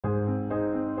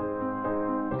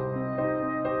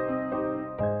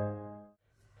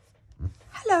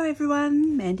Hello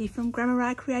everyone, Mandy from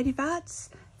gramaryecreativearts.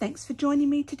 Thanks for joining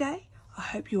me today. I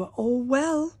hope you are all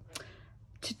well.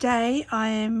 Today I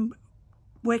am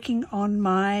working on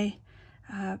my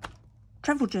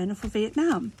travel journal for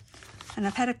Vietnam, and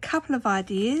I've had a couple of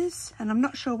ideas and I'm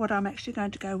not sure what I'm actually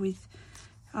going to go with.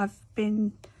 I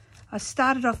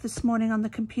started off this morning on the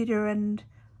computer and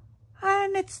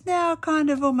it's now kind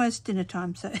of almost dinner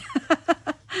time, so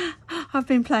I've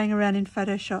been playing around in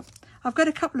Photoshop. I've got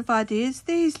a couple of ideas.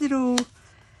 These little,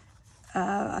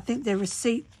 I think they're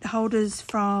receipt holders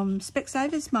from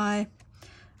Specsavers, my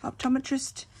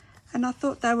optometrist, and I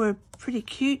thought they were pretty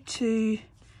cute to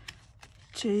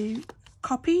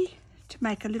copy, to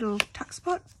make a little tuck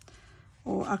spot,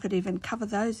 or I could even cover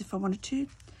those if I wanted to.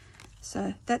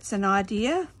 So that's an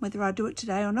idea. Whether I do it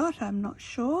today or not, I'm not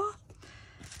sure.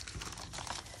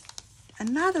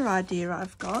 Another idea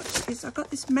I've got is I've got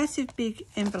this massive big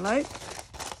envelope.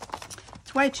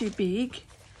 It's way too big,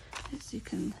 as you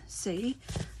can see,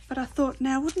 but I thought,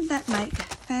 now wouldn't that make a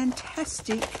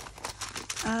fantastic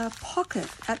pocket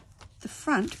at the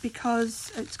front,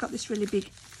 because it's got this really big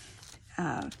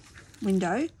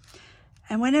window,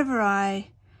 and whenever I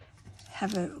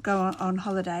go on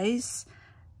holidays,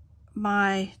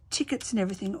 my tickets and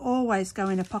everything always go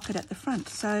in a pocket at the front.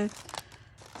 So I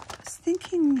was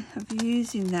thinking of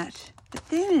using that, but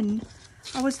then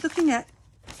I was looking at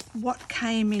what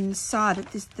came inside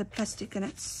it. This the plastic, and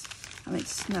it's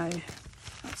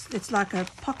like a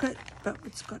pocket, but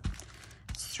it's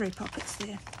three pockets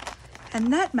there,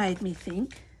 and that made me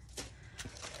think,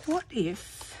 what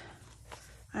if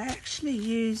I actually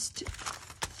used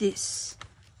this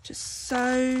to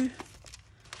sew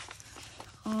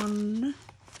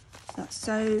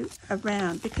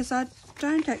around, because I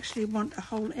don't actually want a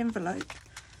whole envelope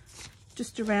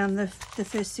just around the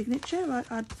first signature.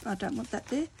 I don't want that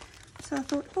there. So I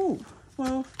thought, oh,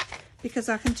 well, because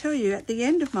I can tell you at the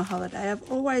end of my holiday, I've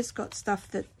always got stuff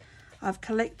that I've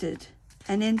collected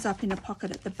and ends up in a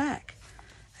pocket at the back.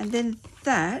 And then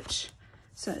that,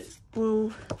 so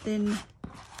will then,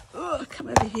 come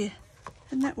over here,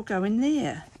 and that will go in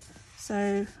there.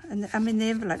 So, and I mean, the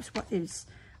envelope's is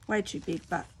way too big,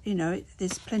 but you know,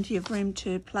 there's plenty of room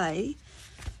to play.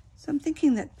 So I'm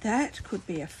thinking that could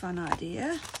be a fun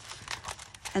idea.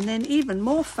 And then even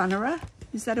more funnerer,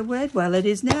 is that a word? Well, it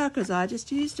is now, because I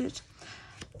just used it.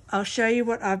 I'll show you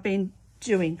what I've been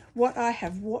doing, what I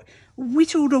have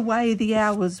whittled away the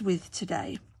hours with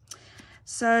today.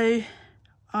 So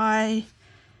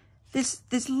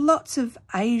there's lots of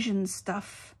Asian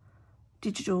stuff,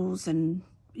 digitals and,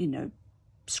 you know,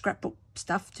 scrapbook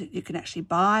stuff that you can actually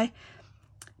buy.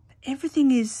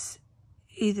 Everything is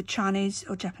either Chinese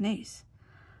or Japanese,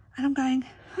 and I'm going,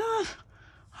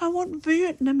 I want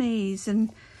Vietnamese.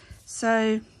 And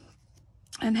so,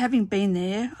 and having been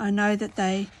there, I know that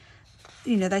they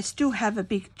still have a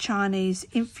big Chinese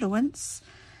influence,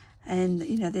 and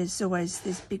you know, there's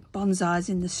big bonsais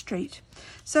in the street.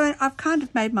 So I've kind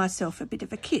of made myself a bit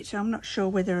of a kit. I'm not sure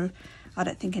whether, I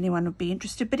don't think anyone would be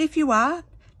interested, but if you are,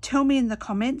 tell me in the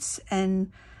comments,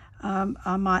 and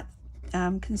I might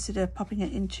consider popping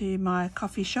it into my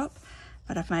coffee shop.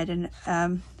 But I've made an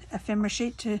ephemera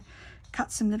sheet to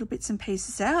cut some little bits and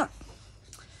pieces out,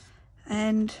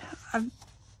 and I've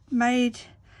made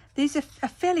these are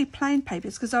fairly plain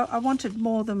papers, because I wanted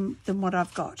more than what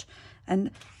I've got.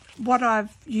 And what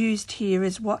I've used here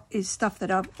is stuff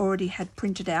that I've already had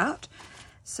printed out.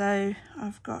 So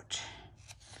I've got,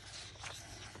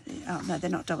 oh no, they're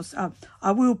not double-sided.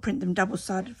 I will print them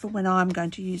double-sided for when I'm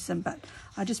going to use them, but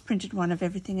I just printed one of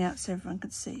everything out so everyone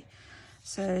could see.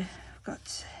 So I've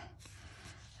got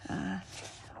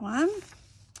 1,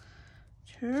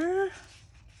 2.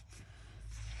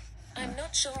 I'm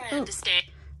not sure I understand.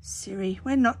 Siri.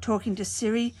 We're not talking to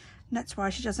Siri, and that's why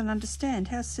she doesn't understand.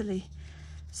 How silly.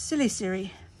 Silly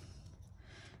Siri.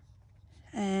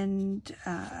 And,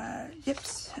 yep,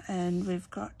 and we've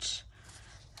got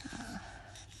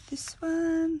this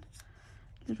one.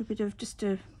 A little bit of, just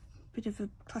a bit of a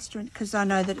cluster, because I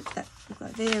know that that will go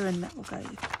there and that will go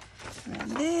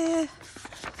around there.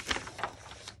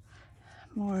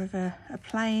 More of a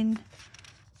plain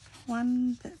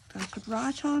one that I could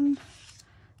write on.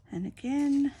 And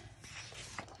again,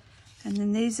 and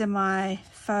then these are my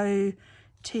faux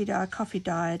tea dye, coffee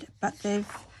dyed, but they've,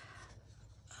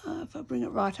 if I bring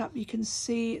it right up, you can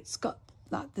see it's got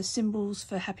like the symbols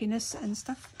for happiness and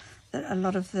stuff, that a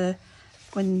lot of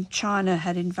when China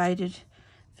had invaded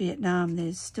Vietnam,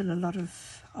 there's still a lot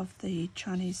of the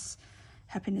Chinese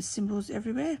happiness symbols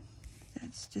everywhere.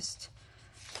 That's just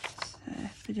a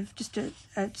bit of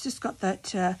it's just got that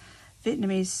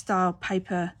Vietnamese style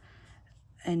paper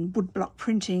and woodblock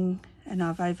printing and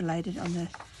I've overlaid it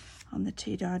on the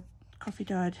tea dyed, coffee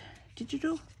dyed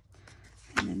digital,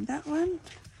 and then that one,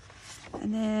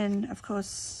 and then of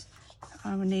course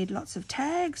I will need lots of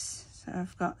tags. So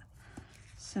I've got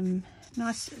some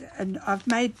nice, and I've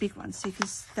made big ones, see,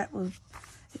 because that will,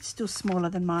 it's still smaller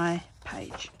than my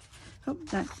page. Oh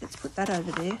no, let's put that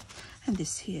over there, and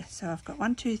this here. So I've got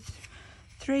 1, 2,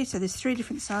 3. So there's 3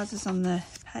 different sizes on the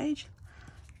page.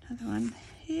 Another one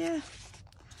here.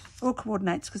 All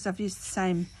coordinates because I've used the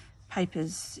same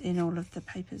papers in all of the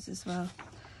papers as well.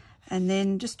 And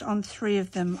then just on 3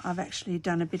 of them, I've actually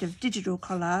done a bit of digital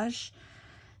collage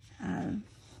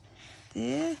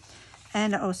there.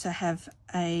 And I also have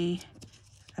a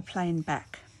plain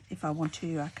back. If I want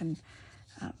to, I can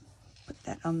put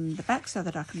that on the back so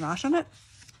that I can write on it.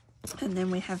 And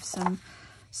then we have some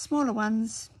smaller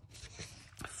ones,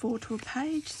 4 to a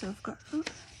page. So I've got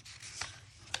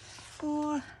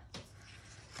 4,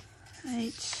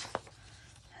 8,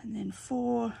 and then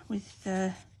 4 with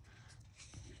the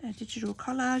digital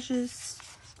collages,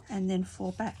 and then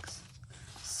 4 backs.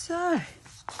 So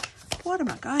what am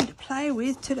I going to play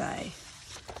with today?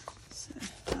 So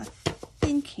I'm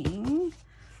thinking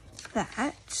that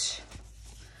I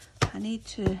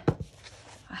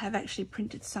have actually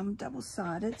printed some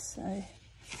double-sided, so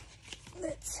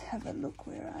let's have a look.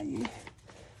 Where are you?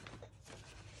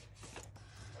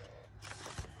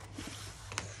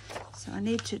 So I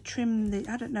need to trim the,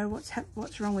 I don't know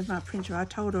what's wrong with my printer. I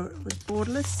told her it was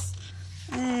borderless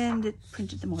and it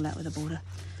printed them all out with a border.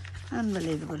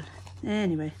 Unbelievable.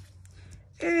 Anywho,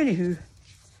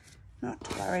 not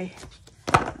to worry.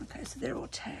 Okay, so they're all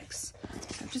tags.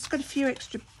 So I've just got a few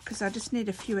extra, because I just need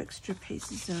a few extra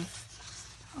pieces of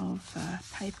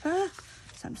paper.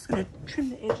 So I'm just going to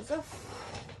trim the edges off.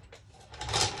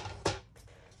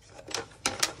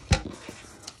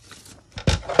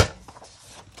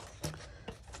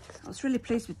 I was really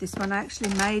pleased with this one. I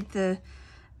actually made the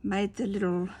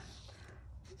little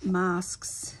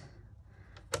masks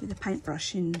with a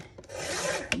paintbrush in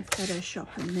Photoshop,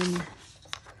 and then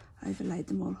overlaid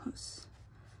them all.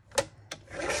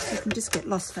 You can just get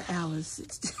lost for hours.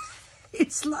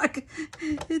 It's like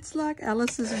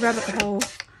Alice's rabbit hole.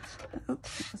 Oh,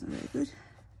 that wasn't very good.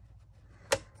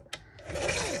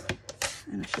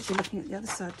 And I should be looking at the other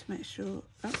side to make sure.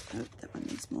 Oh, no, that one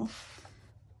needs more.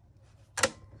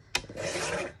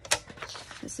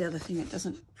 That's the other thing, it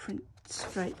doesn't print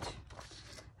straight.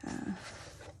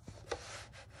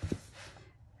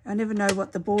 I never know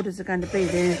what the borders are going to be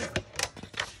there.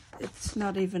 It's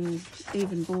not even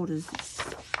borders.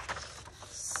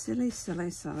 It's silly.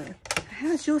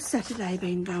 How's your Saturday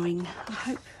been going? I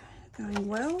hope going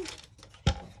well.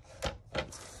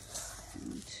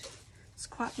 And it's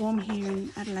quite warm here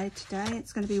in Adelaide today.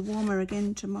 It's going to be warmer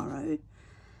again tomorrow.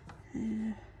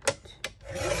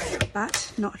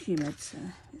 But not humid, so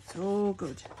it's all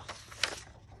good.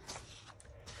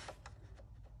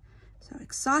 So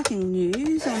exciting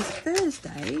news, on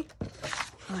Thursday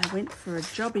I went for a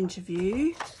job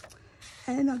interview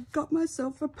and I got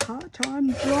myself a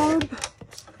part-time job.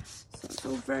 So it's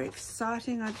all very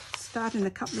exciting. I start in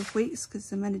a couple of weeks because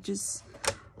the manager's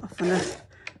off on a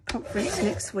conference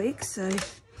next week, so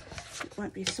it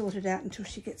won't be sorted out until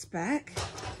she gets back.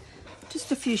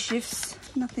 Just a few shifts,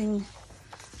 nothing.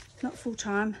 Not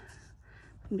full-time.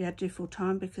 Wouldn't be able to do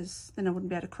full-time because then I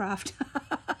wouldn't be able to craft.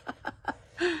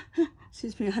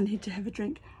 Excuse me, I need to have a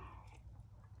drink.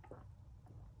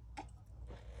 I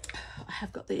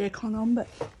have got the aircon on, but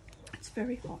it's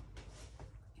very hot.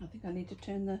 I think I need to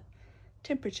turn the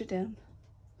temperature down.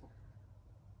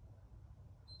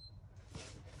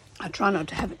 I try not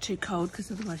to have it too cold because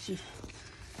otherwise you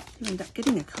end up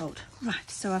getting a cold. Right,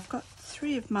 so I've got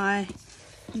 3 of my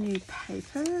new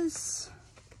papers.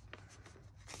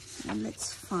 And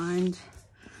let's find,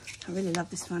 I really love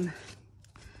this one.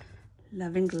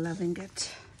 Loving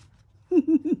it.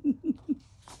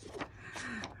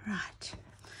 Right,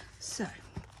 so I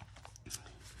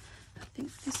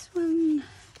think this one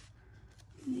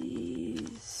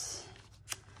is,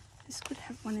 this could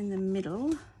have one in the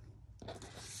middle.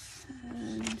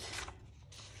 And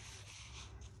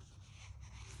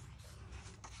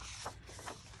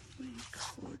we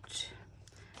could,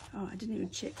 oh, I didn't even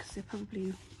check because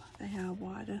they are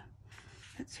wider.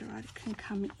 That's all right, it can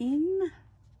come in.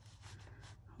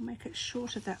 I'll make it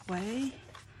shorter that way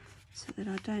so that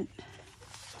I don't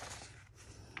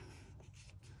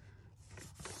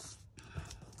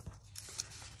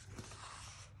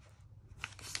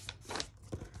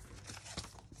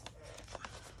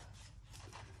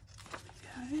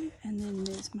and then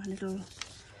there's my little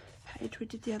page we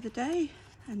did the other day,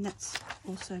 and that's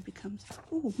also becomes,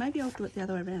 oh, maybe I'll do it the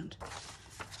other way around.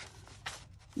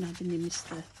 no, then you miss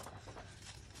the... Do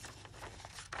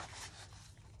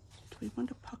we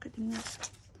want a pocket in that?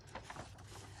 I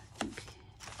think...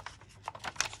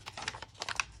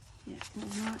 Yeah, all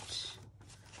right.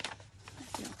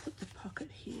 Maybe I'll put the pocket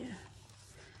here.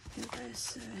 There we go,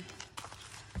 so...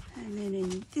 And then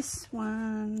in this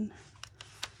one...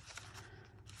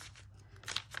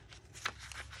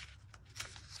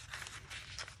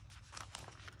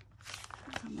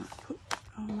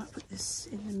 I might put this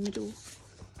in the middle,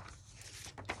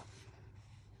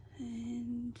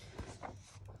 and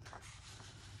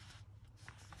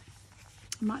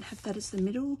I might have that as the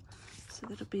middle, so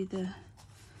that'll be the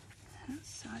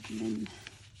outside, and then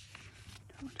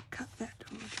I want to cut that.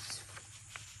 Or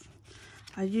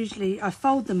just, I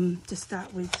fold them to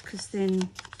start with, because then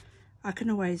I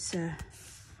can always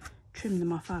trim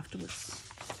them off afterwards.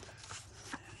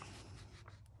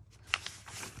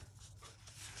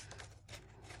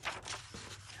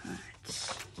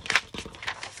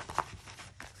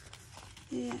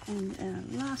 Yeah, and our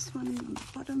last one on the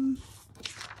bottom.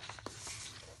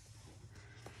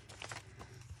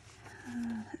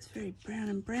 That's very brown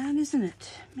and brown, isn't it?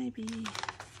 Maybe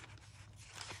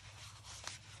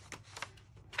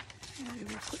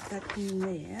we'll put that in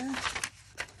there.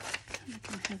 And I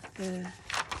can have the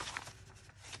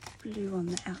blue on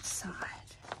the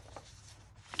outside.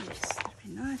 Yes, that'd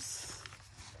be nice.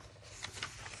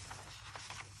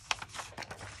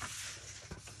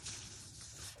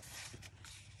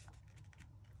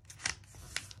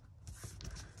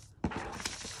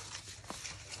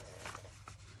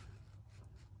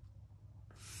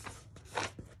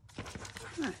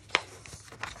 Right.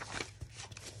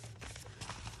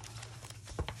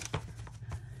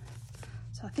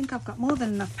 So I think I've got more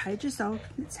than enough pages, so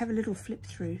let's have a little flip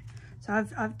through. So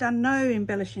I've done no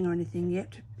embellishing or anything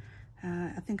yet.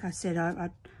 I think I said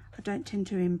I don't tend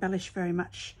to embellish very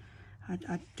much.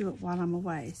 I do it while I'm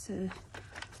away. So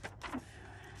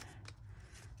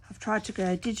I've tried to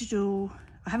go digital.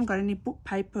 I haven't got any book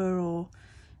paper or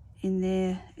in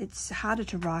there. It's harder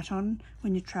to write on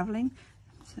when you're traveling.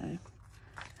 So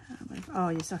oh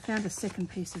yes, I found a second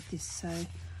piece of this, so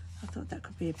I thought that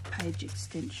could be a page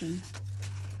extension.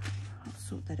 I'll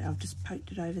sort that out. I've just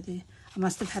poked it over there. I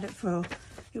must have had it for,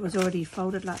 it was already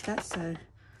folded like that, so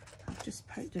I've just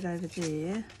poked it over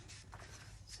there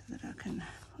so that I can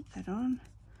put that on.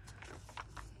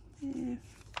 There, a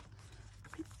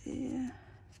bit there.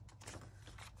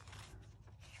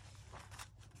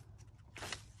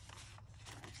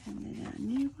 And then our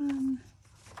new one.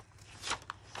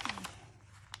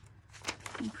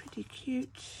 Pretty cute.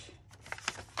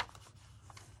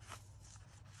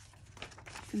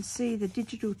 You can see the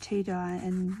digital tea dye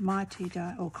and my tea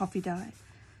dye or coffee dye,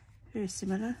 very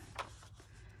similar.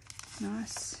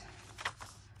 Nice.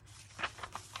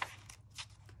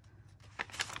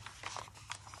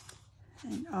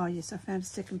 And oh yes, I found a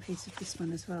second piece of this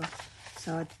one as well.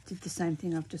 So I did the same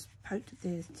thing. I've just poked it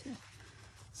there to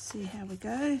see how we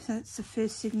go. So that's the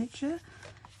first signature.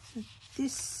 So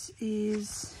this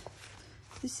is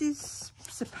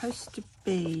supposed to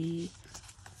be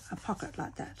a pocket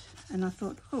like that, and I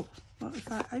thought, oh well,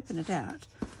 if I open it out,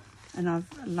 and I've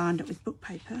lined it with book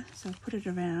paper, so I've put it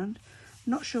around.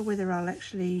 Not sure whether I'll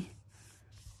actually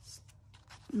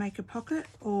make a pocket,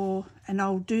 and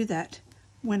I'll do that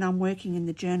when I'm working in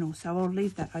the journal, so I'll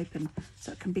leave that open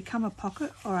so it can become a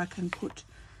pocket, or I can put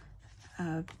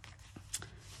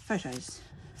photos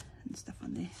and stuff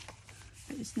on there.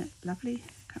 But isn't it lovely?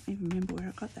 I can't even remember where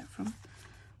I got that from.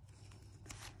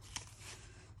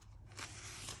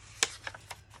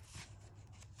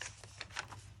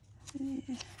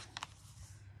 There.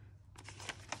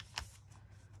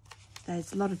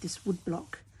 There's a lot of this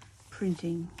woodblock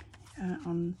printing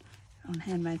on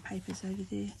handmade papers over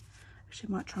there. Actually,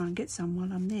 I might try and get some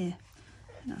while I'm there,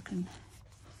 and I can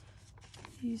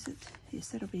use it. Yes,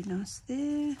 that'll be nice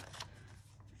there.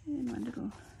 And my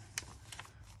little.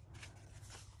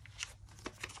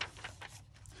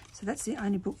 So that's the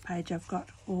only book page I've got,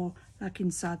 or like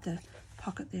inside the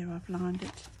pocket there, I've lined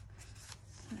it.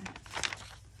 So.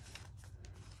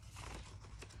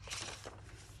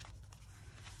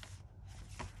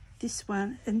 This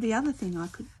one, and the other thing I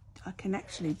can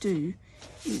actually do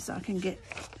is I can get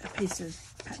a piece of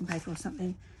pattern paper or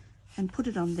something and put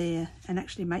it on there and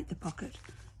actually make the pocket.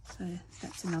 So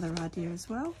that's another idea as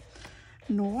well.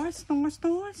 Nice, nice,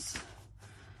 nice.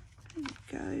 There we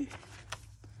go.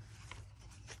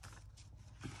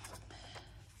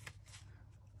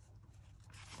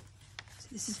 So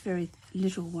this is very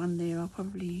little one there. I'll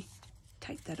probably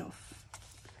take that off.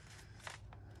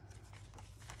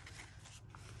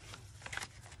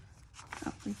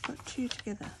 Oh, we've got two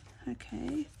together.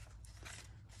 Okay.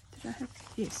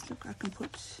 Yes, look, I can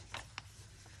put,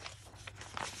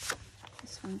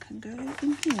 this one can go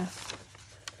in here.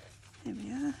 There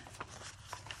we are.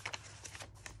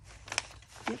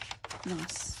 Yep,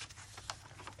 nice.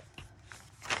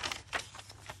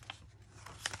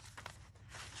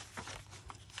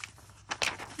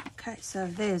 Okay, so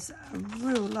there's a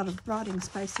real lot of writing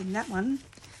space in that one.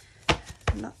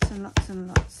 Lots and lots and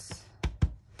lots.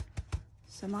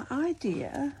 So my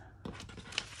idea,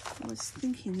 I was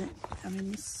thinking that, I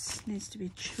mean, this needs to be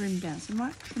trimmed down, so I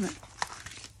might trim it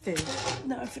first. Don't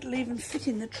know if it'll even fit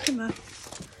in the trimmer.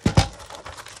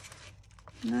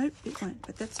 Nope, it won't,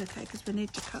 but that's okay because we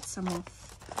need to cut some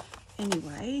off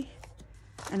anyway.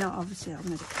 And obviously I'm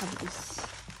going to cover this.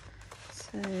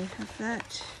 So have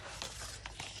that.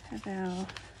 Have our,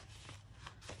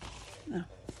 no,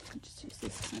 I'll just use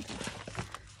this kind of,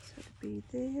 so it'll be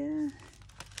there,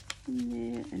 in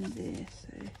there and there.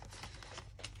 So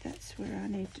that's where I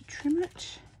need to trim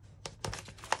it.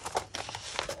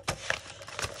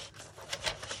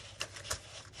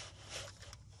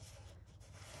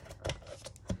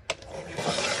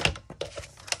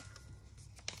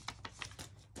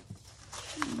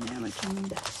 And now we can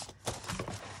get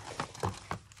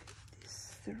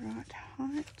this the right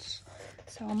height.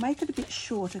 So I'll make it a bit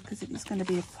shorter because it is going to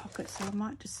be a pocket. So I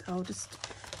might just, I'll just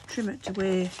trim it to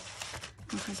where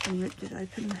my husband ripped it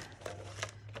open.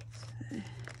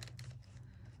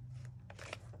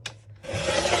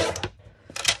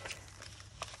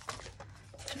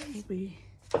 So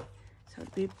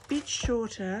it'll be a bit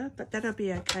shorter, but that'll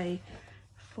be okay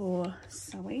for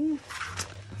sewing.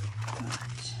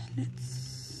 Right, let's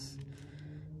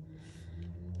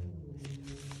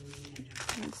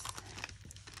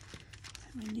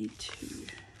we need to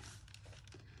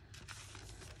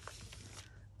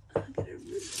get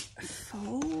a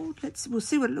fold. We'll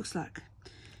see what it looks like.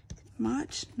 It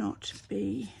might not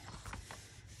be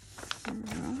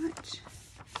right.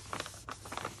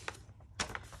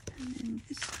 And then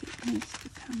this bit needs to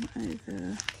come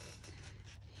over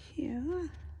here.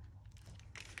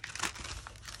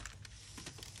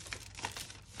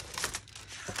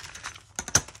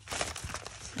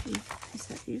 Is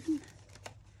that even?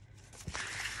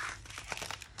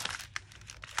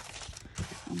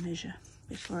 I'll measure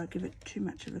before I give it too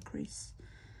much of a crease.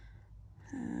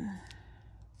 5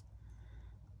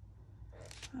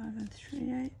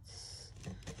 3/8.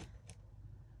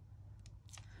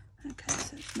 Okay,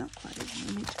 so it's not quite even.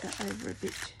 We need to go over a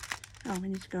bit. Oh, we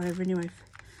need to go over anyway. I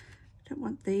don't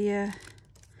want the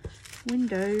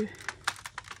window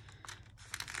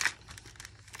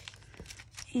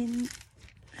in.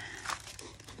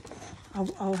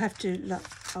 I'll have to, like,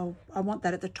 I want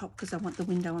that at the top because I want the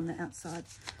window on the outside.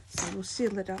 So we'll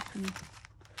seal it up, and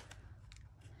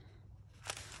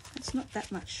it's not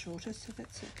that much shorter, so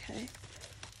that's okay.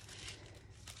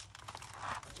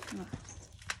 Right.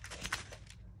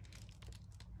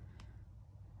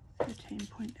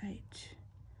 13.8,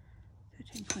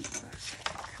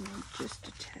 13.5, come on, just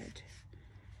a tad.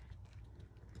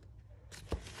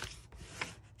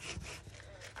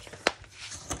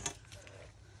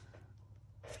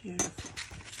 Beautiful.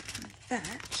 And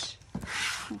that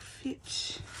will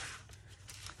fit,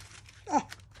 oh,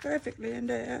 perfectly in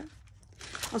there.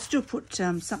 I'll still put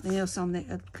something else on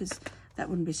there because that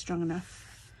wouldn't be strong enough.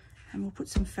 And we'll put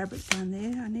some fabric down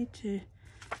there. I need to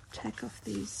take off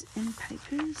these end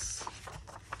papers.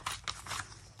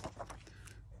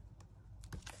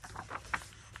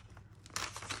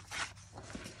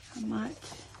 I might,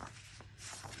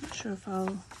 I'm not sure if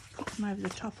I'll put them over the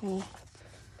top or,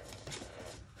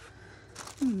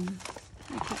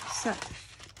 okay, so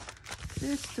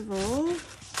first of all,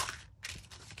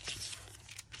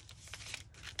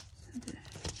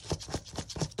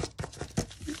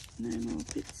 no more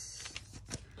bits.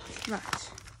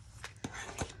 Right.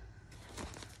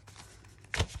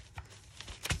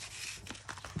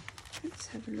 Let's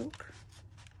have a look.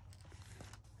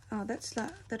 Oh, that's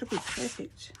like, that'll be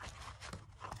perfect.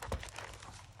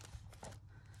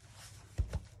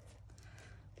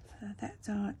 That's,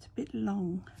 oh, it's a bit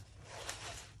long.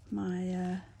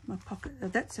 My my pocket. Oh,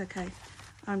 that's okay.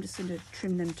 I'm just going to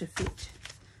trim them to fit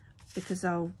because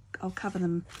I'll cover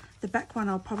them. The back one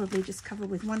I'll probably just cover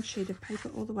with one sheet of paper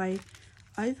all the way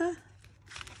over,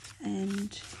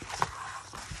 and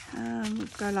we'll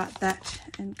go like that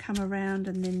and come around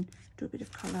and then do a bit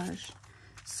of collage.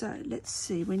 So let's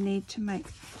see, we need to make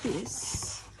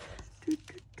this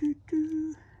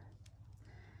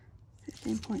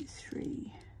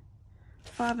 13.3,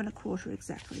 5 1/4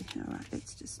 exactly. All right,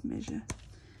 let's just measure.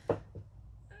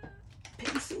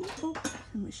 Pencil, oh,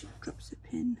 and where she drops a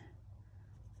pen.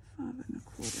 5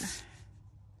 1/4.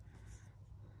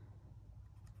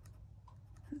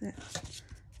 that.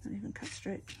 Not even cut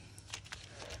straight.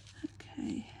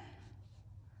 Okay.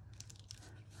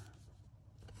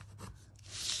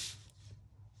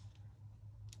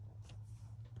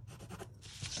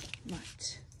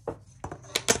 Right.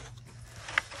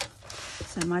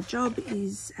 So my job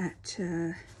is at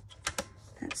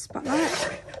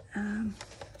Spotlight,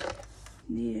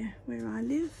 near where I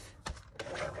live,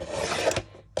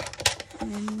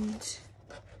 and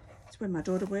it's where my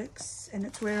daughter works, and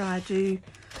it's where I do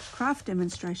craft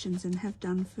demonstrations and have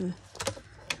done for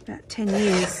about 10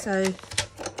 years. So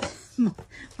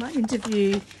my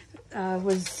interview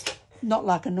was not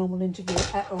like a normal interview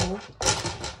at all.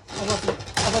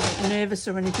 I wasn't nervous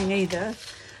or anything either.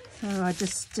 So I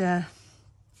just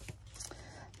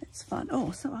it's fun.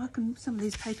 Oh, so I can, some of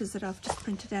these papers that I've just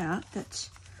printed out, that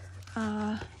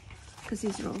because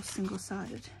these are all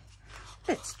single-sided.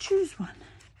 Let's choose one.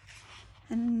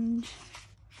 And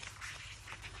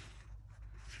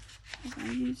have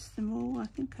I used them all? I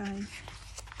think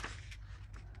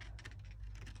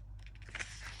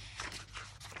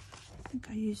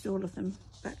I used all of them,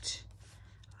 but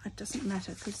it doesn't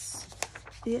matter because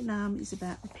Vietnam is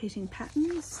about repeating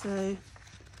patterns. So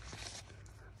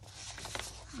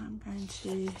I'm going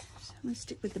to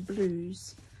stick with the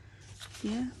blues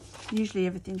here. Usually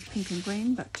everything's pink and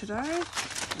green, but today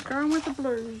I'm going with the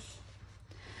blues.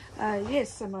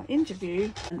 Yes, so my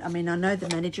interview, I mean, I know the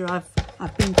manager.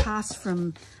 I've been passed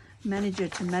from manager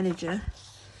to manager,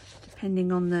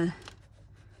 depending on the,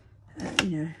 you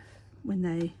know, when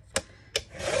they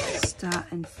start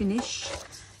and finish.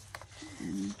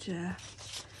 And so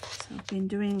I've been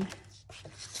doing,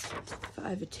 for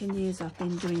over 10 years, I've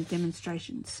been doing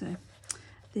demonstrations. So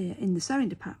they're in the sewing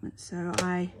department. So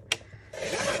I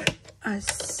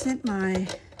sent my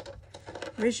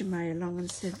resume along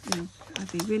and said, you know,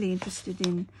 I'd be really interested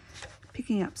in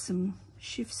picking up some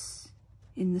shifts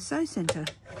in the sew centre.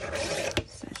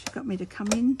 So she got me to come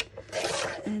in,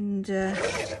 and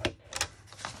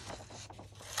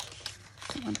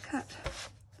one cut.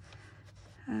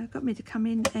 Got me to come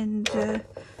in, and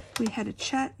we had a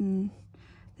chat, and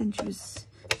then she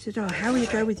said, oh, how will you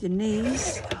go with your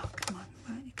knees? Oh, come on,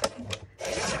 why aren't you cutting?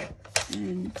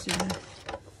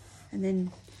 And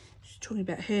then she's talking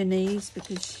about her knees,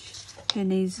 because her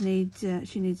knees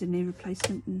she needs a knee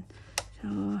replacement, and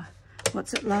so,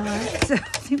 what's it like? So I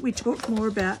think we talked more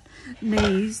about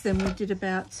knees than we did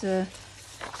about the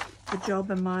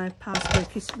job and my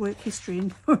past work history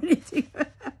or anything.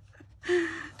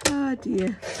 Oh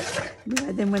dear.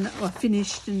 Anyway, then when I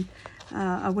finished, and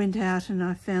I went out and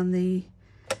I found the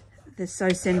sew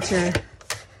centre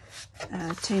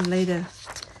team leader,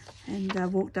 and I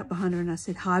walked up behind her and I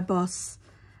said, hi boss.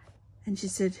 And she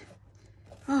said,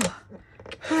 oh,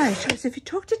 hi. She goes, have you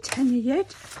talked to Tanya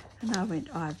yet? And I went,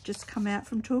 I've just come out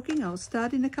from talking. I'll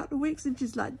start in a couple of weeks. And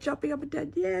she's like jumping up and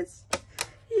down, yes,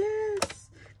 yes.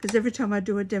 Because every time I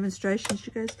do a demonstration, she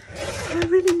goes, I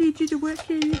really need you to work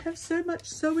here. You have so much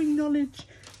sewing knowledge.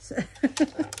 So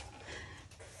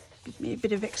give me a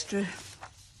bit of extra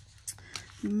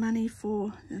money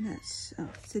for, and that's, oh,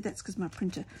 see, that's because my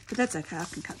printer, but that's okay. I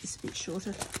can cut this a bit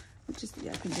shorter, which is the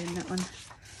open end, that one.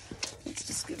 Let's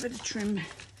just give it a trim,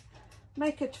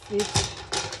 make it fit.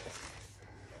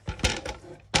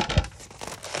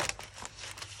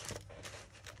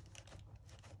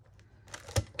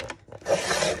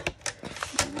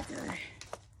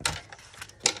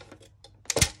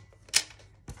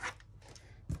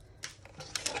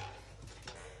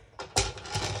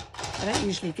 I don't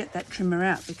usually get that trimmer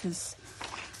out because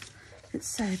it's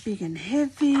so big and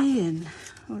heavy and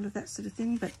all of that sort of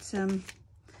thing, but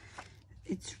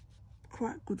it's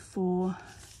quite good for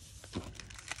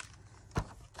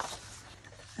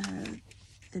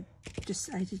the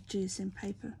just 80 GSM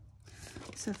paper.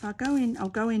 So if I go in, I'll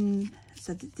go in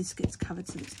so that this gets covered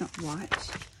so that it's not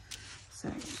white.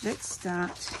 So let's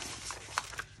start,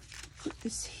 put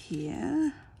this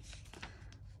here.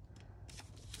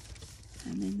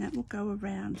 And then that will go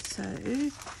around. So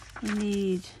we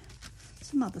need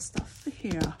some other stuff for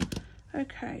here.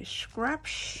 Okay,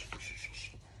 scraps.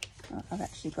 Oh, I've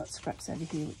actually got scraps over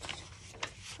here, which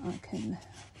I can,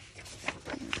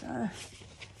 there we go.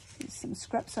 Here's some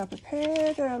scraps I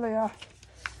prepared earlier.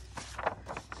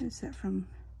 Who's that from?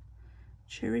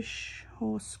 Cherish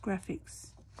Horse Graphics.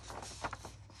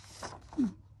 The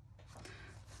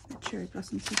cherry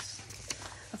blossoms.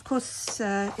 Of course,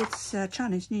 it's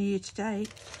Chinese New Year today,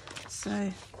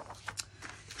 so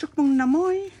Chúc mừng năm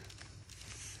mới,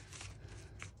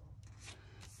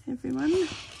 everyone,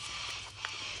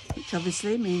 which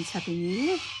obviously means Happy New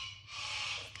Year.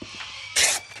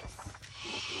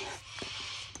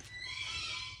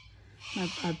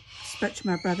 I spoke to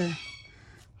my brother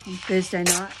on Thursday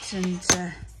night, and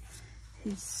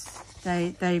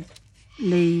they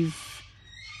leave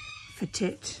for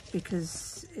Tet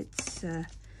because it's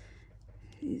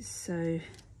so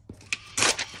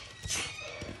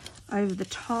over the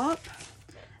top.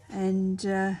 And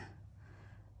as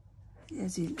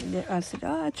I said,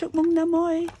 Chuk Mung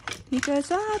Namoy. He goes,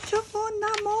 Chuk Mung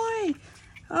Namoy.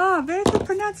 Oh, very good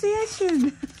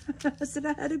pronunciation. I said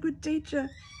I had a good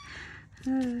teacher.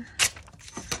 And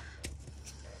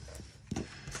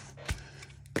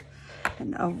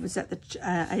I was at the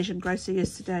Asian grocer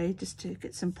yesterday just to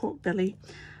get some pork belly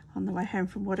on the way home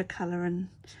from watercolour, and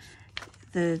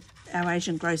our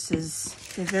Asian grocers,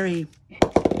 they're very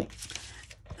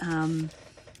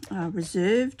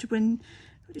reserved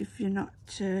if you're not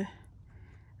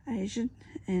Asian,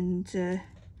 and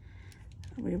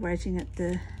we're waiting at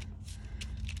the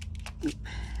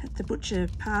butcher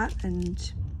part,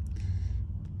 and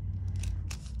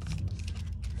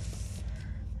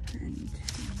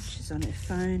she's on her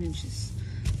phone and she's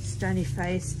stony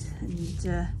faced, and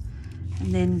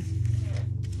then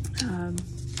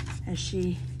as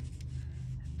she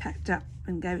packed up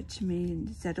and gave it to me and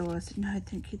is that all, I said no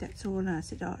thank you, that's all. And I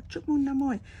said Chuk Mun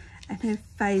Namoy, and her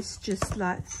face just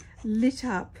like lit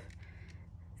up,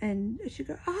 and she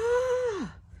go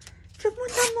Chuk Mun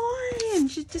Namoy, and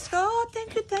she just go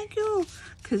thank you,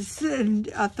 because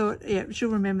I thought she'll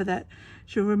remember that,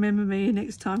 she'll remember me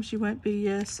next time, she won't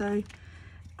be so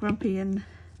grumpy. And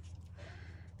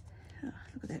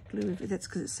look at that glue, that's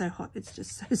because it's so hot, it's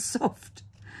just so soft.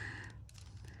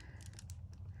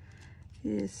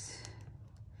 Yes,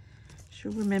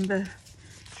 she'll remember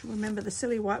the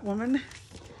silly white woman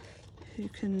who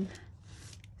can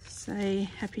say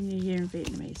Happy New Year in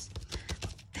Vietnamese.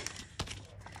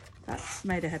 But it's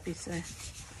made her happy, so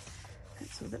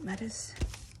that's all that matters.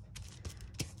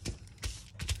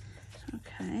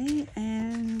 Okay,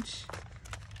 and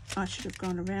I should have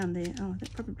gone around there. Oh,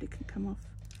 that probably can come off.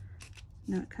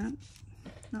 No, it can't.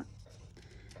 Not.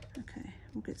 Okay,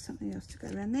 we'll get something else to go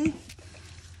around there.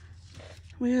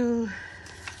 What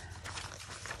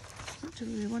do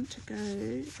we want to go?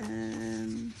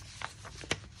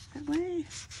 That way.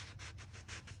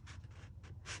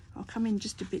 I'll come in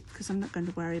just a bit because I'm not going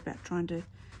to worry about trying to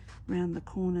round the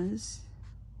corners.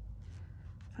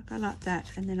 If I go like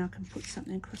that, and then I can put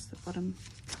something across the bottom.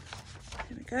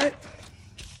 There we go.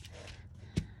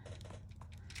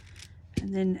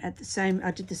 And then I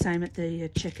did the same at the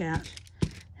checkout,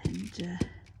 and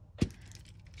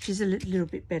she's a little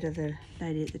bit better, the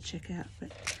lady at the checkout,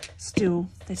 but still,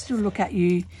 they still look at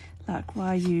you like,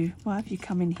 why have you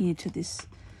come in here to this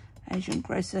Asian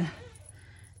grocer?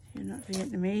 You're not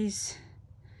Vietnamese.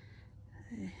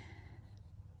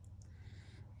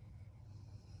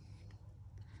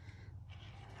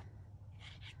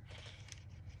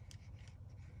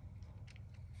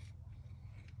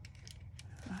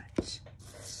 Right.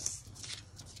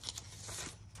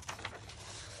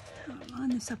 I'll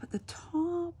line this up at the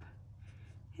top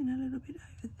and a little bit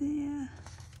over there.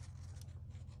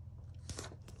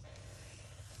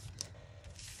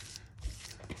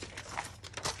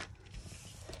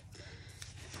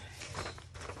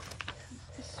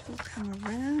 Come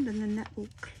around, and then that will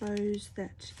close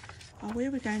that. Where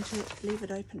are we going to leave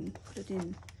it open? Put it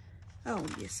in. Oh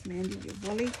yes, Mandy, you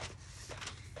Wally.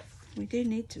 We do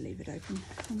need to leave it open.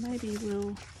 Or maybe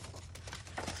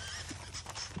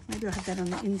I'll have that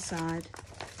on the inside,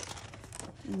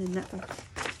 and then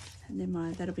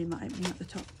that'll be my opening at the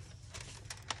top.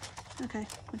 Okay,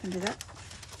 we can do that.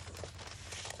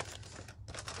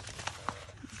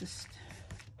 Just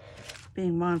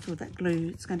being mindful of that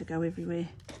glue, it's going to go everywhere.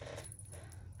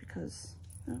 Because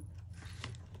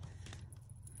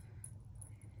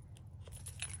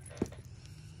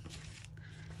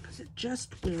it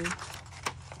just will.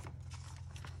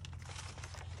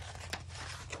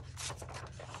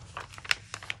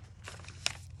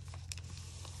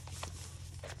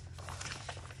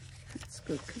 That's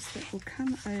good, because that will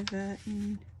come over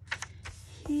in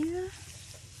here.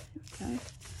 There we go.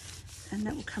 And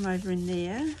that will come over in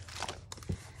there.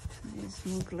 There's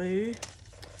more glue.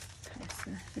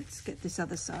 So let's get this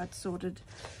other side sorted.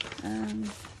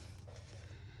 Could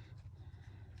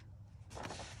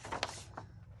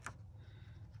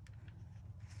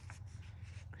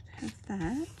have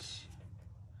that.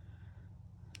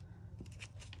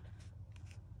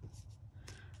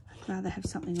 I'd rather have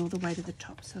something all the way to the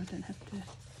top so I don't have to.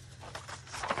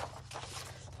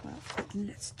 Well,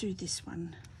 let's do this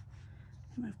one.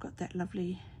 And we've got that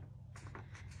lovely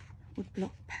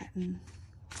woodblock pattern.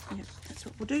 Yep, that's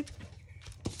what we'll do.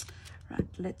 Right,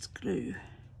 let's glue.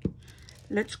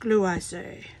 Let's glue, I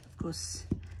say. course,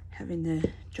 having the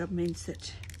job means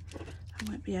that I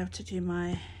won't be able to do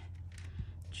my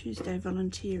Tuesday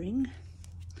volunteering,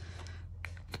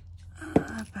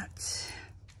 but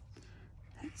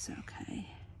that's okay.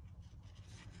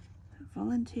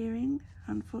 Volunteering,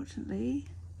 unfortunately,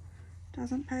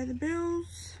 doesn't pay the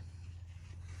bills,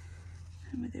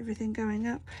 and with everything going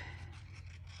up,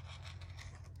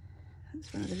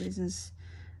 that's one of the reasons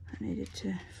I needed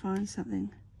to find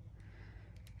something.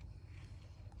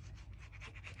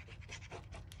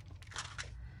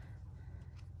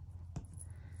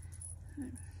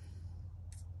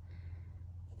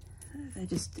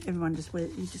 Everyone just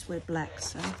wear black,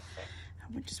 so I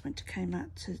just went to Kmart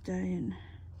today and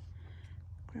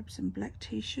grabbed some black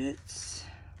t-shirts.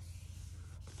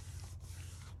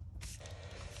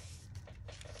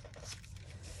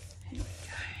 Here we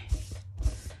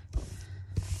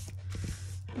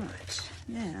go. Right,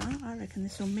 now I reckon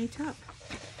this will meet up.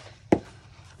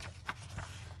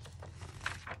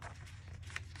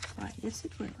 Right, yes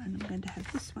it will, and I'm going to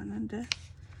have this one under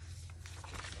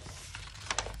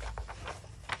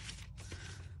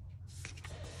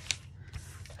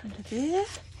there,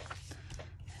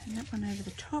 and that one over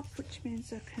the top, which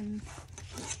means I can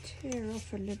tear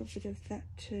off a little bit of that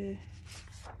to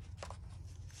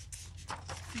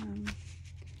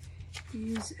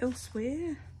use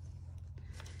elsewhere.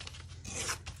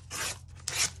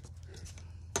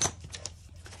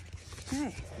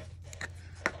 Okay,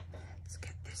 let's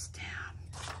get this down.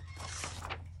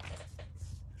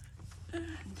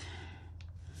 And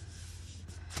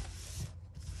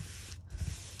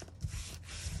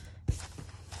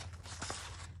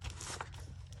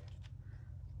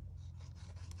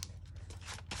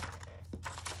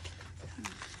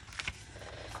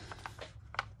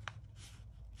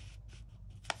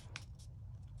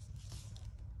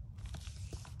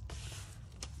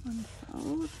one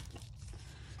fold,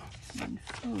 and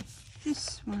fold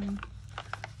this one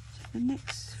to the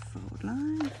next fold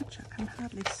line, which I can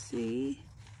hardly see.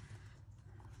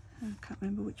 I can't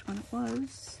remember which one it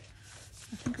was.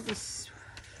 I think it was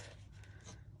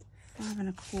 5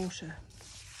 1/4.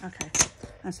 Okay,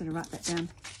 I'm just going to write that down.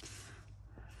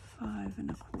 5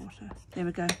 1/4. There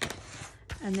we go.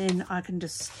 And then I can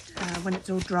just, when it's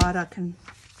all dried, I can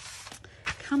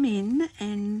come in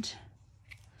and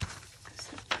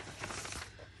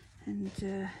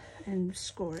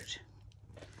score it.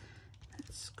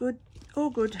 That's good, all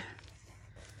good.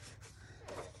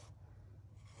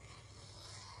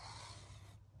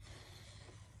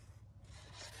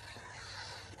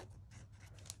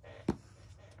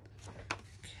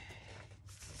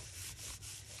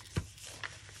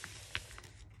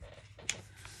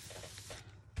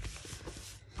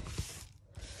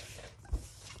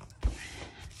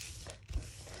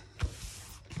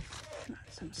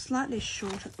 I'm slightly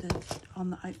short at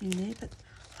on the opening there, but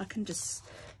I can just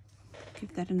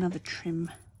give that another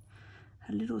trim,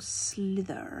 a little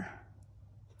slither.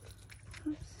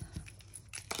 Oops.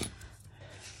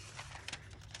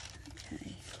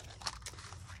 Okay.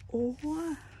 Or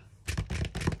I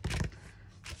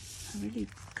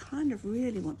kind of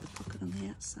really want the pocket on the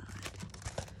outside.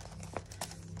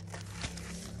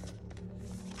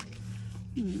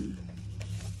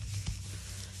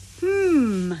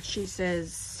 She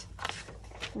says,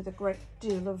 with a great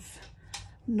deal of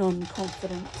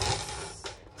non-confidence.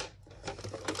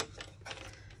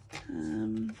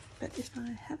 But if I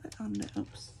have it under,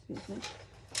 oops, excuse me,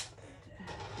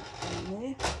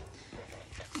 there.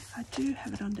 If I do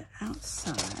have it on the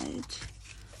outside,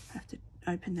 I have to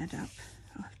open that up.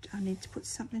 I need to put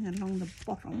something along the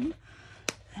bottom,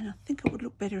 and I think it would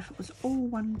look better if it was all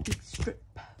one big strip.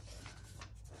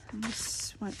 And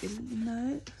this won't be,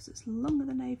 no, because it's longer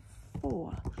than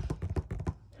A4.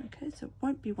 Okay, so it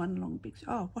won't be one long big,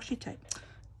 oh, washi tape.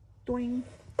 Doing,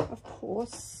 of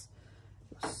course.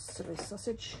 Silly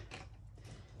sausage.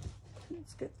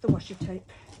 Let's get the washi tape.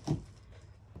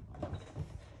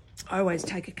 I always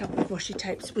take a couple of washi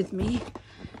tapes with me,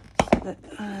 so that,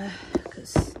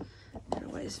 because they're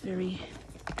always very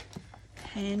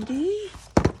handy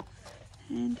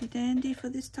dandy for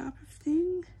this type of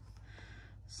thing.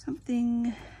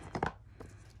 Something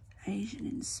Asian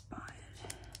inspired.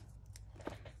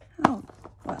 Oh,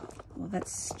 well,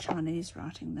 that's Chinese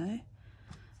writing though.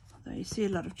 Although you see a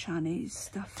lot of Chinese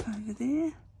stuff over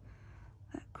there.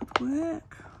 That could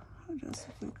work. What else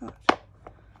have we got?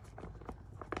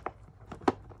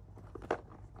 I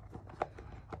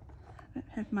don't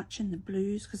have much in the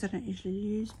blues because I don't usually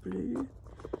use blue.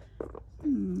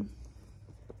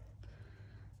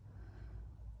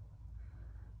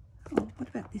 Oh, what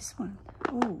about this one?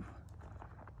 Oh,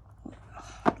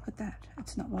 look at that.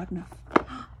 It's not wide enough.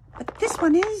 But this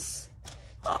one is.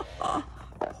 Oh,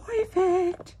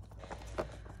 perfect.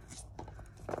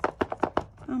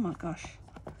 Oh my gosh.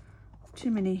 Too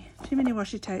many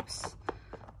washi tapes.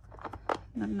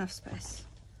 Not enough space.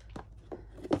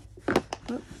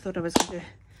 Oh, thought I was going to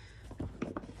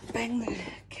bang the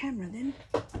camera then,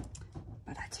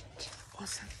 but I didn't.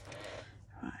 Awesome.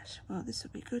 Right, well, this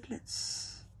will be good.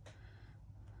 Let's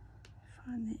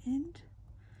find the end.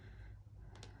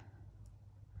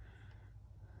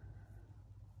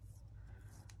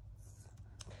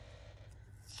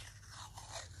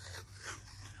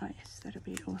 Oh yes, that'll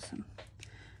be awesome.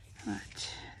 Right,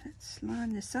 let's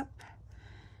line this up.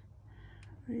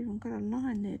 We've even got a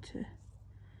line there to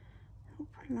help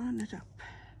line it up.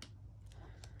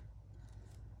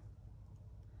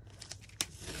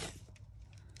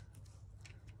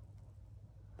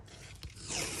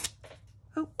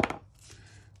 Oh,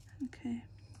 okay.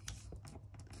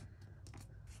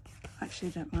 Actually,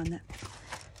 I don't mind that.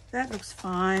 That looks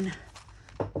fine.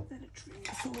 Let it trim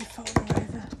before we fold her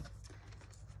over.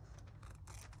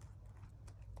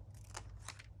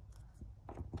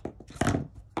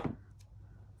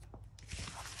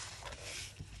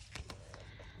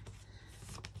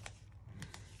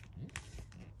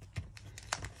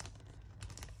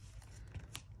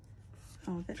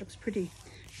 Oh, that looks pretty.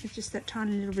 It's just that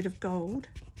tiny little bit of gold.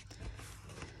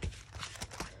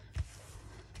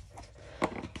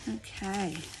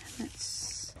 Okay,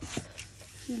 that's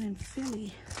feeling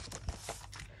Philly.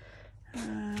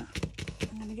 I'm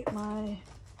going to get my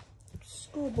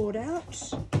scoreboard out.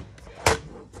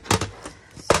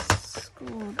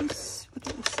 Score this, what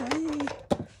did it say?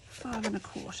 5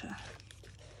 1/4.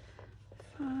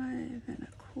 5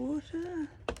 1/4.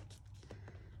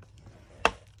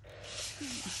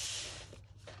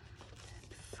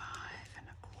 5 1/4.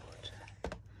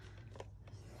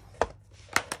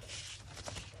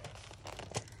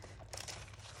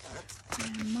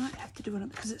 I might have to do it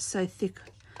because it's so thick,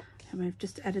 and we've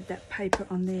just added that paper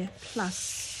on there,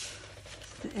 plus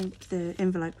the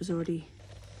envelope was already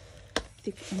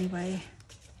thick anyway.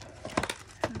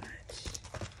 Right.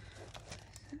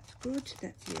 That's good.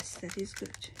 Yes, that is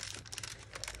good.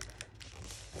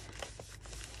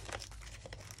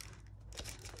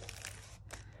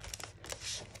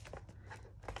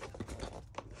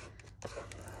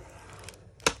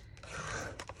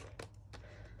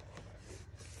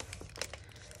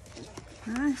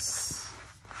 Nice.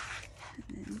 And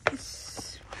then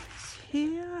this one is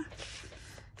here.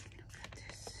 Look at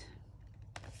this.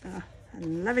 Oh,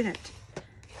 I'm loving it.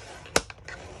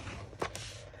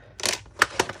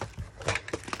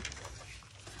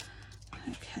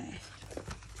 Okay.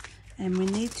 And we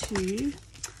need to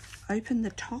open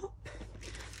the top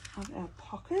of our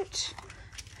pocket,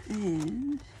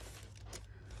 and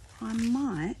I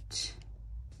might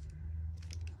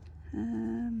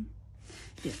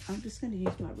yeah, I'm just going to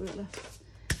use my ruler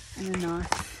and a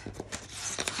knife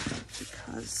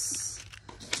because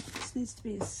this needs to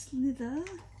be a slither,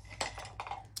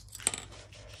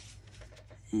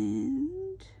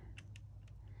 and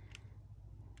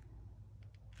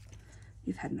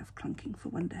you've had enough clunking for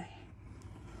one day.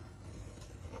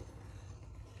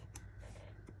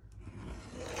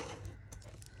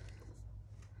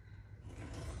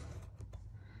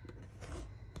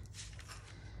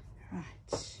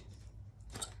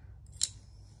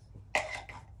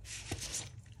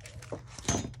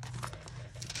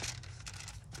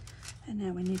 And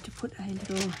now we need to put a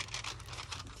little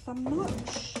thumb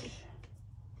notch.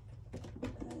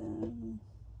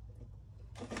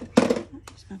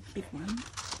 Here's my big one.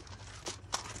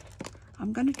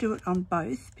 I'm going to do it on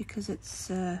both because it's,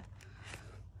 where's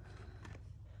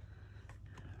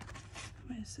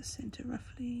the center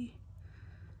roughly?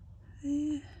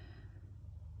 There.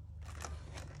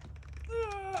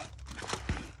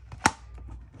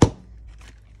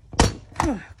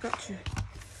 Oh, got you.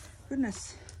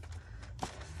 Goodness.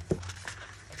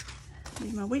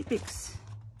 Need my wheat bix,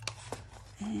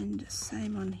 and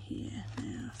same on here.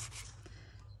 Now,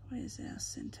 where's our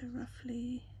center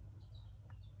roughly?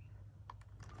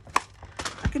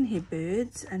 I can hear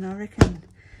birds, and I reckon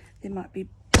there might be,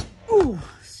 oh,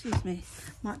 excuse me,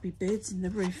 might be birds in the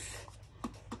roof.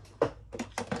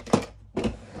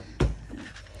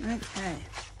 Okay,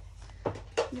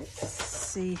 let's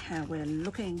see how we're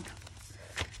looking.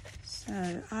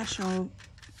 So I shall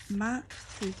mark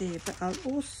through there, but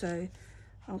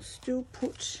I'll still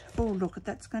put, oh look,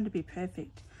 that's going to be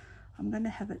perfect. I'm going to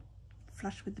have it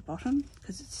flush with the bottom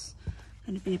because it's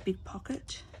going to be a big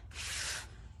pocket.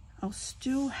 I'll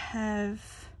still have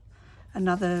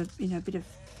another, bit of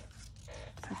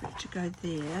fabric to go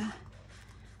there.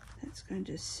 That's going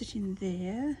to sit in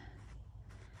there.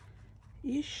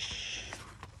 ish.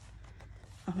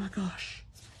 Oh my gosh,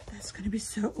 that's going to be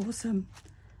so awesome.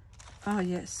 Oh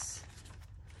yes.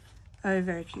 Oh,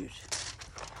 very cute.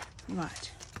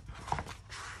 Right.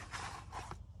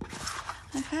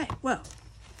 Okay, well,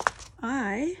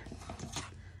 I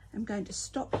am going to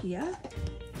stop here,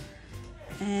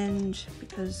 and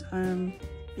because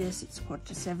yes, it's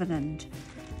 7:15 and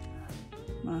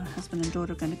my husband and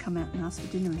daughter are going to come out and ask for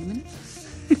dinner in a minute.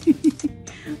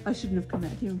 I shouldn't have come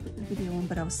out here and put the video on,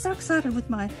 but I was so excited with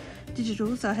my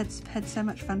digitals. I had so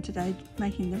much fun today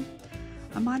making them.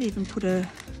 I might even put a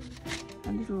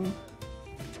little,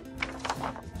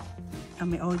 I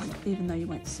mean, oh, even though you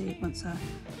won't see it once I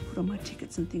put all my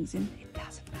tickets and things in, it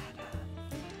doesn't matter.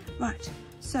 Right,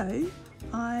 so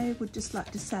I would just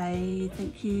like to say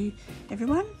thank you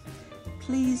everyone.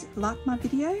 Please like my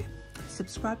video,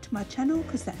 subscribe to my channel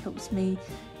because that helps me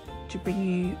to bring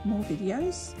you more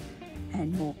videos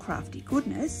and more crafty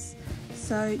goodness.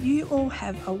 So you all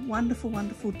have a wonderful,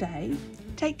 wonderful day.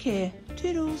 Take care.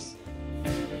 Toodles.